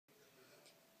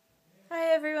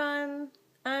Hi everyone,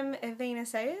 I'm Evina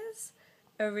Sayers,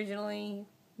 originally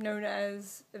known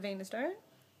as Evina Stone,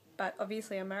 but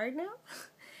obviously I'm married now.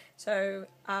 So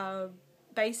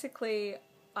basically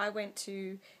I went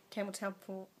to Campbelltown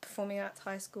Performing Arts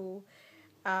High School,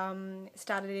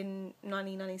 started in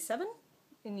 1997,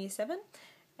 in Year 7,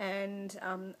 and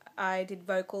I did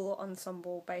vocal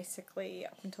ensemble basically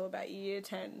up until about Year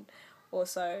 10 or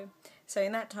so. So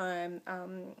in that time,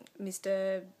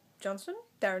 Mr.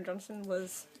 Darren Johnson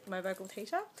was my vocal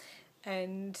teacher,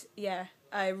 and yeah,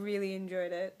 I really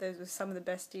enjoyed it. Those were some of the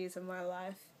best years of my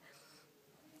life.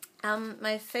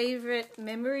 My favourite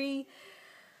memory,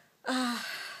 oh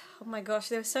my gosh,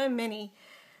 there were so many.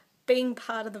 Being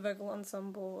part of the vocal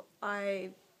ensemble,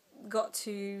 I got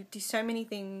to do so many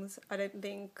things I don't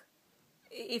think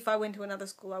if I went to another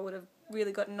school I would have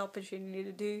really got an opportunity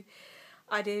to do.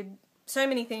 I did so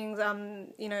many things,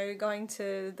 going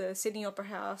to the Sydney Opera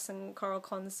House and choral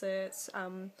concerts,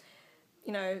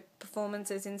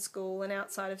 performances in school and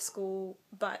outside of school,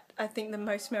 but I think the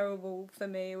most memorable for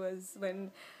me was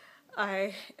when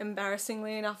I,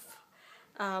 embarrassingly enough,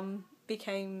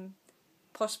 became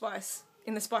Posh Spice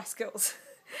in the Spice Girls.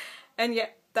 And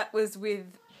yet that was with,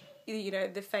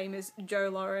 the famous Jo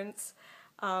Lawrence,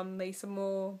 Lisa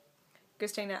Moore,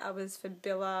 Christina Abbas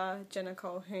Fabilla, Jenna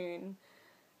Colquhoun.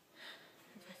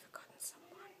 Have I forgotten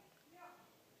someone?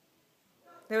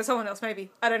 There was someone else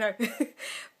maybe, I don't know.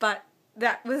 But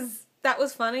that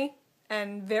was funny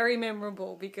and very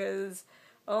memorable because,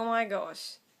 oh my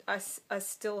gosh, I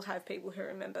still have people who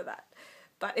remember that.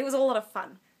 But it was a lot of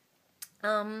fun.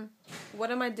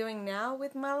 What am I doing now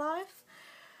with my life?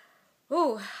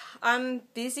 Oh, I'm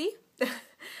busy.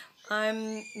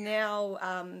 I'm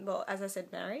now, as I said,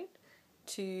 married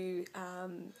to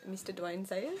Mr. Dwayne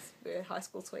Sayers. We're high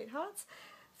school sweethearts.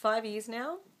 5 years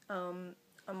now. I'm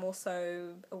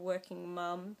also a working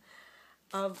mum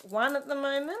of one at the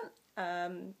moment,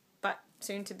 but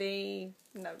soon to be,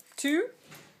 two,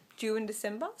 due in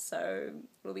December, so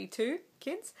it'll be 2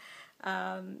 kids.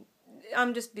 I'm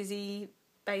just busy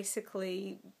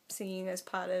basically singing as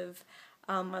part of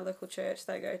my local church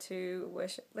that I go to,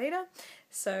 worship leader.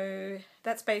 So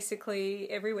that's basically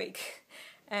every week.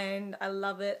 And I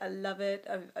love it.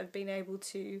 I've been able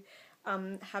to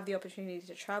have the opportunity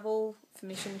to travel for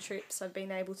mission trips. I've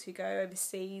been able to go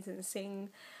overseas and sing,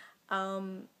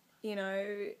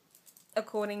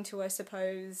 according to, I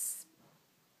suppose,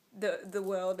 the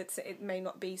world. It may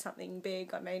not be something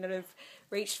big. I may not have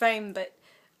reached fame, but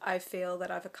I feel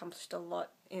that I've accomplished a lot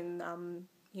in,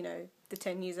 the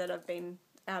 10 years that I've been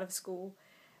out of school.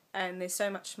 And there's so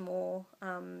much more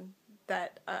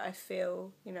that I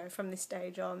feel, from this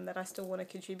stage on that I still want to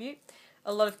contribute.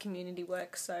 A lot of community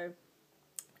work, so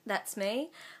that's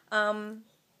me.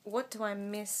 What do I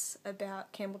miss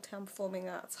about Campbelltown Performing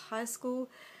Arts High School?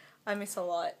 I miss a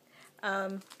lot. I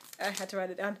had to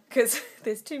write it down because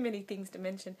there's too many things to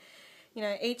mention.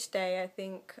 Each day I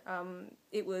think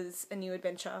it was a new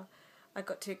adventure. I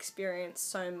got to experience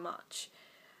so much.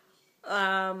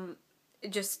 I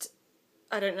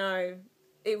don't know,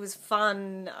 it was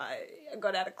fun. I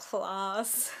got out of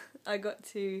class. I got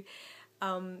to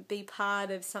be part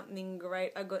of something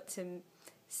great. I got to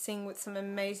sing with some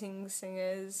amazing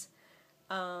singers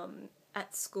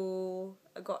at school.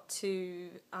 I got to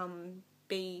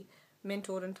be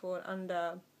mentored and taught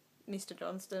under Mr.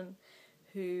 Johnston,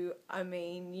 who,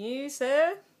 you,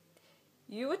 sir,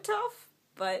 you were tough,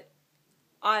 but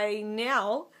I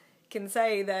now can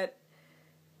say that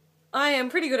I am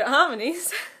pretty good at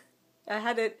harmonies. I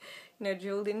had it,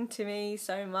 drilled into me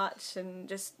so much, and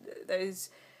just those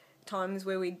times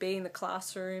where we'd be in the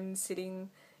classroom sitting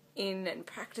in and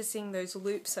practicing those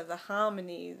loops of the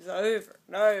harmonies over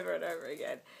and over and over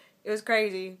again. It was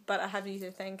crazy, but I have you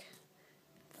to thank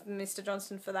Mr.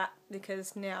 Johnston for that,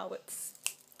 because now it's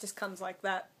just comes like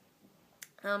that.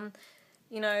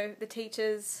 The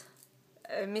teachers,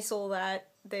 I miss all that.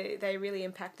 They really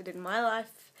impacted in my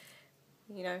life,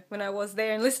 when I was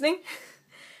there and listening.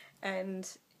 And,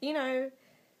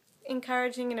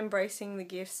 encouraging and embracing the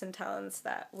gifts and talents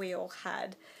that we all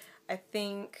had. I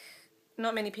think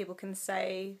not many people can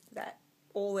say that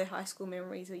all their high school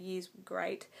memories or years were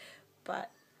great, but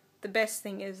the best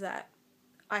thing is that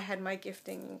I had my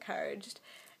gifting encouraged,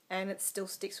 and it still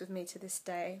sticks with me to this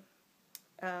day.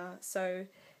 So,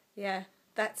 yeah,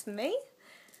 that's me,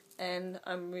 and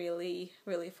I'm really,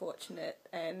 really fortunate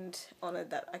and honoured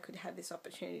that I could have this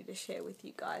opportunity to share with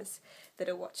you guys that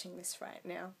are watching this right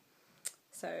now.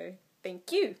 So,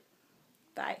 thank you.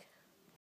 Bye.